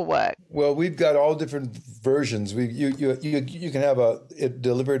that all work? Well, we've got all different versions. You can have it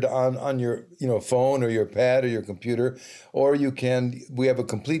delivered on your phone or your pad or your computer, or we have a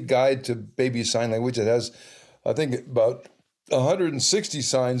complete guide to baby sign language. It has, I think, about 160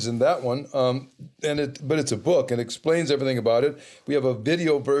 signs in that one, but it's a book and explains everything about it. We have a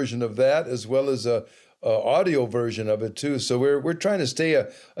video version of that as well as a audio version of it too. So we're trying to stay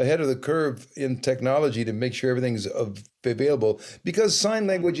ahead of the curve in technology to make sure everything's available, because sign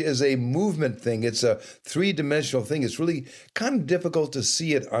language is a movement thing. It's a three-dimensional thing. It's really kind of difficult to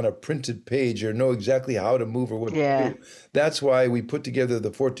see it on a printed page or know exactly how to move or what to do. That's why we put together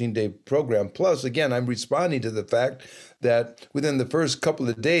the 14-day program. Plus, again, I'm responding to the fact that within the first couple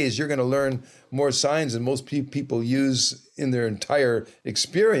of days, you're going to learn more signs than most people use in their entire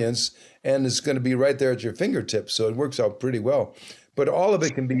experience, and it's going to be right there at your fingertips. So it works out pretty well. But all of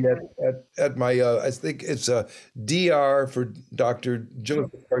it can be at my, I think it's DR for Dr.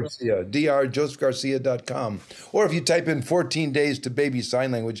 Joseph Garcia, drjosephgarcia.com. Or if you type in 14 days to baby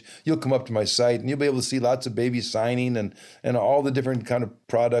sign language, you'll come up to my site and you'll be able to see lots of baby signing and all the different kind of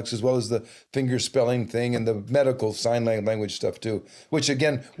products, as well as the finger spelling thing and the medical sign language stuff too, which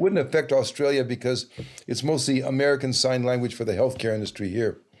again wouldn't affect Australia because it's mostly American Sign Language for the healthcare industry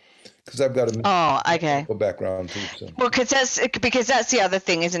here. Because I've got a background too. So. Well, because that's the other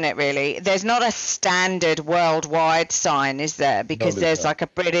thing, isn't it? Really, there's not a standard worldwide sign, is there? Because there's like a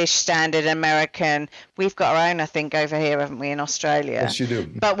British standard, American. We've got our own, I think, over here, haven't we, in Australia? Yes, you do.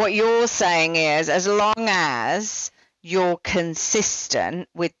 But what you're saying is, as long as you're consistent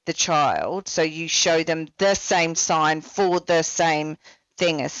with the child, so you show them the same sign for the same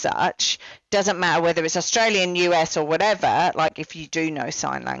thing as such, doesn't matter whether it's Australian, US or whatever, like if you do know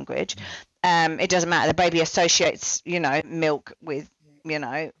sign language, it doesn't matter. The baby associates, milk with,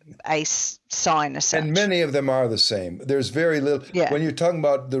 a sign as such. And many of them are the same. There's very little, when you're talking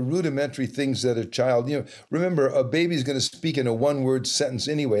about the rudimentary things that a child, remember a baby's going to speak in a one-word sentence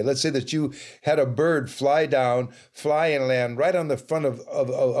anyway. Let's say that you had a bird fly and land right on the front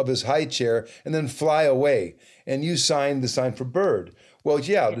of his high chair and then fly away. And you signed the sign for bird. Well,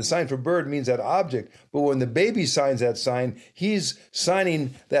 yeah, the sign for bird means that object, but when the baby signs that sign, he's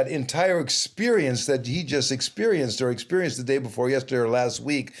signing that entire experience that he just experienced the day before, yesterday, or last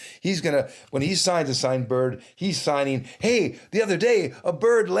week. When he signs a sign bird, he's signing, hey, the other day, a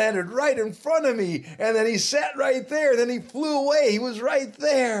bird landed right in front of me, and then he sat right there, then he flew away, he was right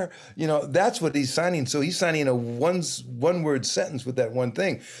there. That's what he's signing. So he's signing a one-word sentence with that one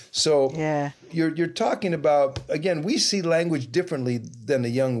thing. So you're talking about, again, we see language differently than a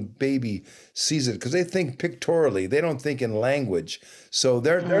young baby sees it, because they think pictorially. They don't think in language. So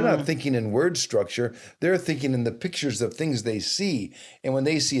they're not thinking in word structure. They're thinking in the pictures of things they see. And when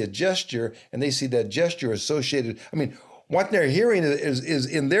they see a gesture and they see that gesture associated, what they're hearing is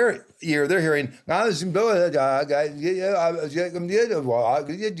in their ear, they're hearing, that's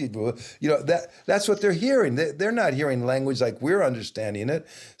what they're hearing. They're not hearing language like we're understanding it.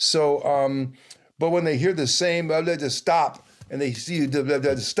 So, but when they hear the same, stop, and they see you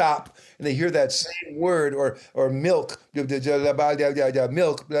stop, and they hear that same word or milk,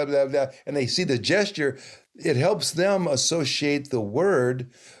 milk, blah, blah, blah, and they see the gesture, it helps them associate the word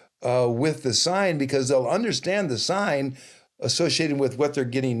with the sign, because they'll understand the sign associated with what they're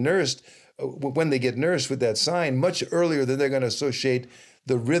getting nursed when they get nursed with that sign much earlier than they're going to associate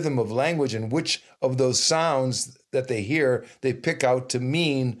the rhythm of language and which of those sounds that they hear they pick out to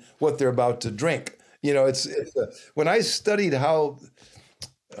mean what they're about to drink. When I studied how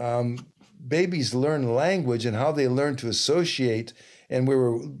babies learn language and how they learn to associate, and we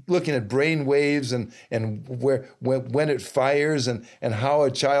were looking at brain waves and when it fires and how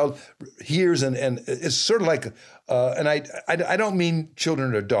a child hears, and it's sort of like, and I don't mean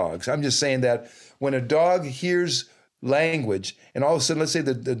children or dogs. I'm just saying that when a dog hears language, and all of a sudden, let's say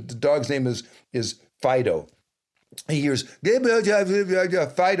the dog's name is Fido, he hears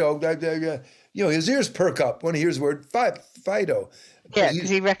Fido. His ears perk up when he hears the word Fido. Yeah, because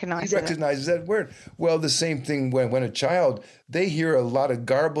he recognizes that word. Well, the same thing when a child, they hear a lot of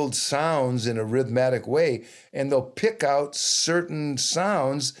garbled sounds in a rhythmic way, and they'll pick out certain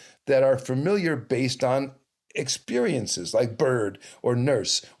sounds that are familiar based on experiences, like bird or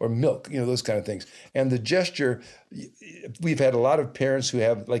nurse or milk, those kind of things. And the gesture, we've had a lot of parents who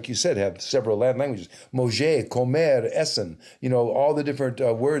have, like you said, have several languages, manger, comer, essen, all the different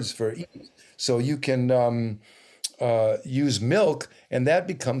words for eat. So you can use milk, and that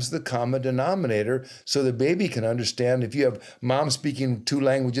becomes the common denominator, so the baby can understand. If you have mom speaking two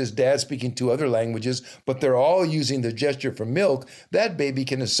languages, dad speaking two other languages, but they're all using the gesture for milk, that baby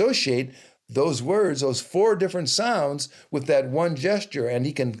can associate those words, those 4 different sounds with that one gesture, and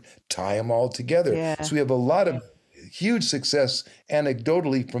he can tie them all together. Yeah. So we have a lot of huge success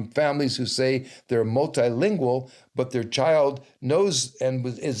anecdotally from families who say they're multilingual, but their child knows and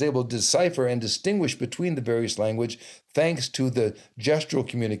is able to decipher and distinguish between the various language thanks to the gestural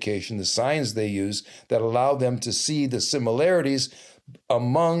communication, the signs they use that allow them to see the similarities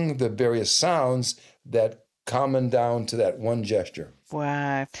among the various sounds that common down to that one gesture.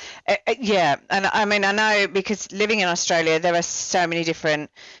 Wow. Yeah. And I mean, I know because living in Australia, there are so many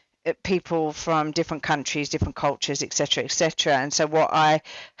different people from different countries, different cultures, etc., etc. And so what I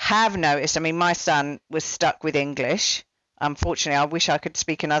have noticed, I mean, my son was stuck with English. Unfortunately, I wish I could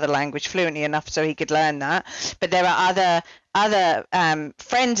speak another language fluently enough so he could learn that. But there are other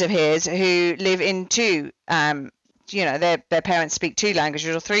friends of his who live in two, their parents speak 2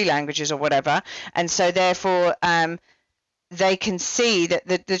 languages or 3 languages or whatever, and so therefore they can see that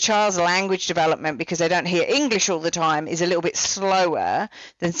the child's language development, because they don't hear English all the time, is a little bit slower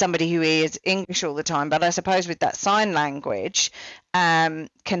than somebody who hears English all the time. But I suppose with that sign language can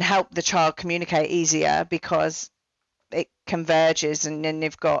help the child communicate easier because it converges, and then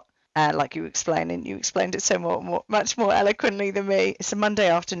you've got like you explained it so much more eloquently than me. It's a Monday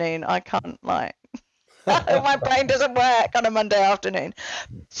afternoon. I can't my brain doesn't work on a Monday afternoon.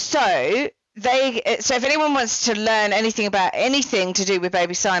 So if anyone wants to learn anything about anything to do with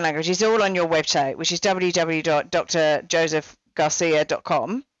baby sign language, it's all on your website, which is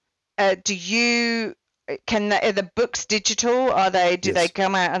www.drjosephgarcia.com. Are the books digital? Do they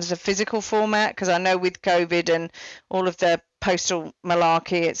come out as a physical format? Because I know with COVID and all of the postal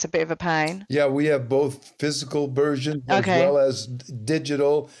malarkey, it's a bit of a pain. Yeah, we have both physical versions as well as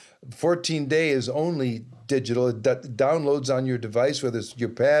digital. 14 days only digital. It downloads on your device, whether it's your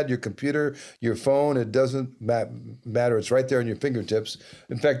pad, your computer, your phone. It doesn't matter. It's right there on your fingertips.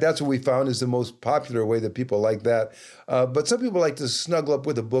 In fact, that's what we found is the most popular way that people like that. But some people like to snuggle up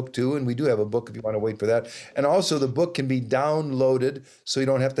with a book too, and we do have a book if you want to wait for that. And also the book can be downloaded, so you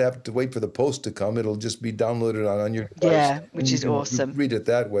don't have to wait for the post to come. It'll just be downloaded on your device. Yeah, which is awesome. Read it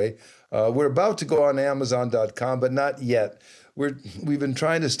that way. We're about to go on Amazon.com, but not yet. We've been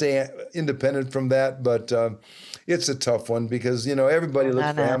trying to stay independent from that, but it's a tough one because everybody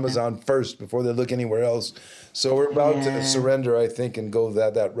looks for Amazon first before they look anywhere else. So we're about to surrender, I think, and go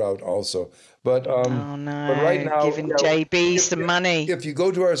that route also. But but right now, giving JB some money. If you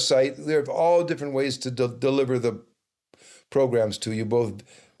go to our site, there are all different ways to deliver the programs to you, both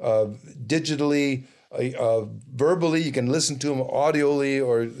digitally. Verbally, you can listen to them audioly,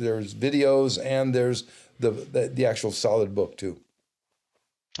 or there's videos, and there's the actual solid book too.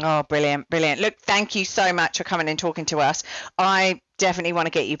 Oh, brilliant. Look, thank you so much for coming and talking to us. I definitely want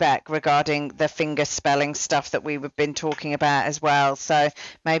to get you back regarding the finger spelling stuff that we've been talking about as well. So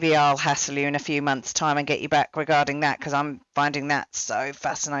maybe I'll hassle you in a few months' time and get you back regarding that, because I'm finding that so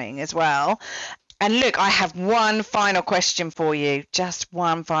fascinating as well. And look, I have one final question for you, just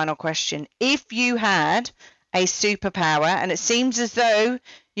one final question. If you had a superpower, and it seems as though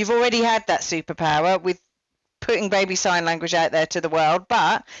you've already had that superpower with putting baby sign language out there to the world,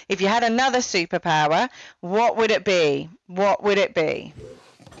 but if you had another superpower, what would it be? What would it be?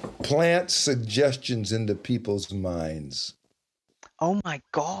 Plant suggestions into people's minds. Oh my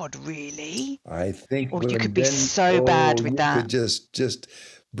God, really? I think you could be so bad with that. Could just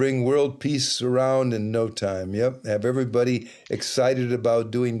bring world peace around in no time. Yep. Have everybody excited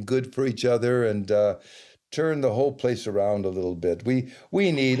about doing good for each other and turn the whole place around a little bit. We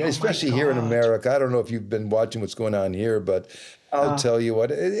need, especially here in America. I don't know if you've been watching what's going on here, but I'll tell you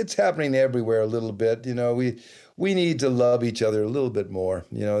what, it's happening everywhere a little bit. We need to love each other a little bit more.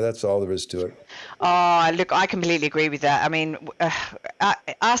 That's all there is to it. Oh, look, I completely agree with that. I mean,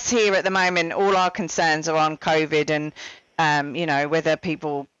 us here at the moment, all our concerns are on COVID and whether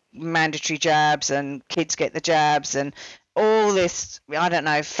people mandatory jabs and kids get the jabs and all this, I don't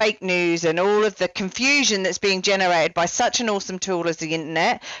know, fake news and all of the confusion that's being generated by such an awesome tool as the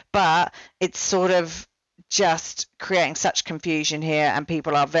internet, but it's sort of just creating such confusion here, and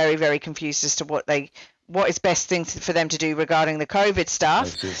people are very, very confused as to what is best thing for them to do regarding the COVID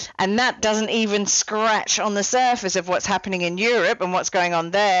stuff. And that doesn't even scratch on the surface of what's happening in Europe and what's going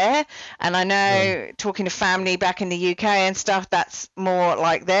on there. And I know talking to family back in the UK and stuff, that's more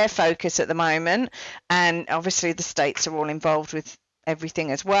like their focus at the moment. And obviously the States are all involved with everything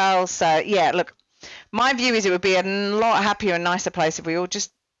as well. So yeah, look, my view is it would be a lot happier and nicer place if we all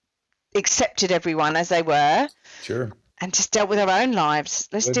just accepted everyone as they were. Sure. And just dealt with our own lives.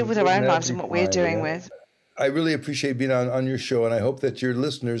 Let's deal with our own lives and what we're doing with. I really appreciate being on your show, and I hope that your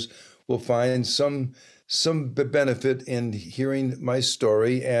listeners will find some benefit in hearing my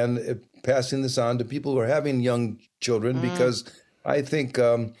story. And passing this on to people who are having young children, because I think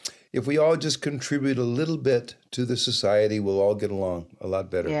if we all just contribute a little bit to the society, we'll all get along a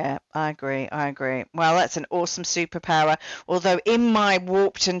lot better. Yeah, I agree. Well, that's an awesome superpower. Although in my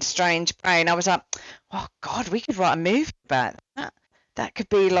warped and strange brain, I was like, oh God, we could write a movie about that. That could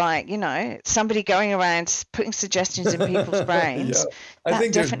be like, somebody going around putting suggestions in people's brains. I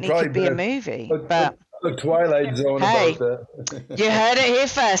think definitely could be a movie. But a Twilight Zone hey, about that. You heard it here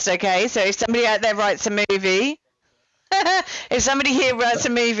first, okay? So if somebody out there writes a movie, if somebody here writes a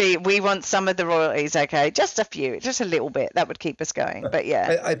movie, we want some of the royalties, okay? Just a few, just a little bit. That would keep us going. But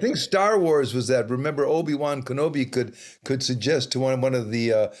yeah. I think Star Wars was that. Remember, Obi-Wan Kenobi could suggest to one of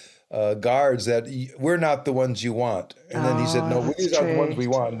the guards that we're not the ones you want. And then he said, no, these are the ones we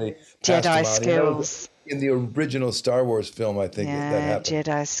want. And they Jedi skills. In the original Star Wars film, I think that happened.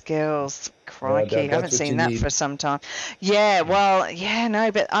 Jedi skills. Crikey, I haven't seen that for some time. Yeah, well,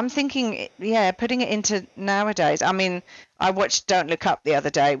 but I'm thinking, putting it into nowadays. I mean, I watched Don't Look Up the other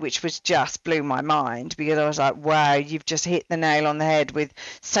day, which just blew my mind, because I was like, wow, you've just hit the nail on the head with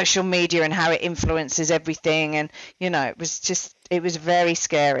social media and how it influences everything. And, it was very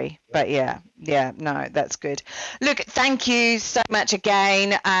scary. But no, that's good. Look, thank you so much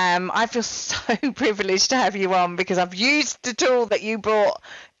again. I feel so privileged to have you on, because I've used the tool that you brought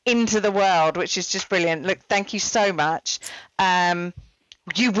into the world, which is just brilliant. Look, thank you so much.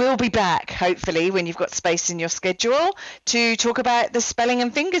 You will be back, hopefully, when you've got space in your schedule to talk about the spelling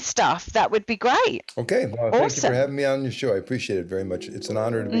and fingers stuff. That would be great. Okay. Well, thank you for having me on your show. I appreciate it very much. It's an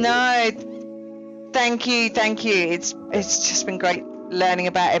honor to be here. Thank you. It's just been great learning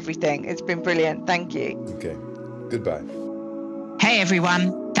about everything. It's been brilliant. Thank you. Okay. Goodbye. Hey,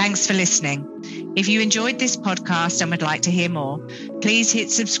 everyone. Thanks for listening. If you enjoyed this podcast and would like to hear more, please hit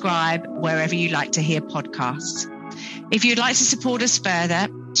subscribe wherever you like to hear podcasts. If you'd like to support us further,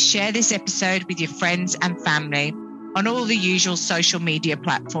 share this episode with your friends and family on all the usual social media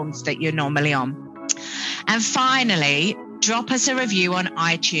platforms that you're normally on. And finally, drop us a review on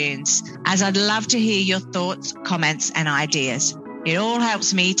iTunes, as I'd love to hear your thoughts, comments, and ideas. It all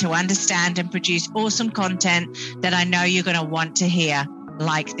helps me to understand and produce awesome content that I know you're going to want to hear,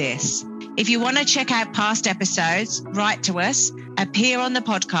 like this. If you want to check out past episodes, write to us, appear on the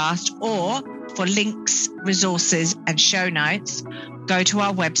podcast, or for links, resources, and show notes, go to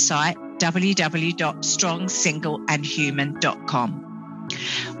our website, www.strongsingleandhuman.com.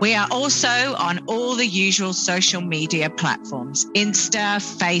 We are also on all the usual social media platforms, Insta,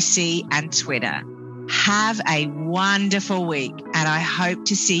 Facey, and Twitter. Have a wonderful week, and I hope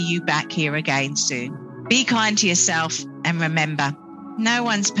to see you back here again soon. Be kind to yourself, and remember, no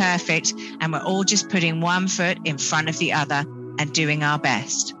one's perfect, and we're all just putting one foot in front of the other and doing our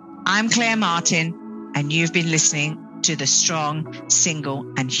best. I'm Claire Martin, and you've been listening to the Strong, Single,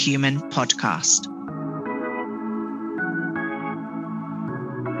 and Human podcast.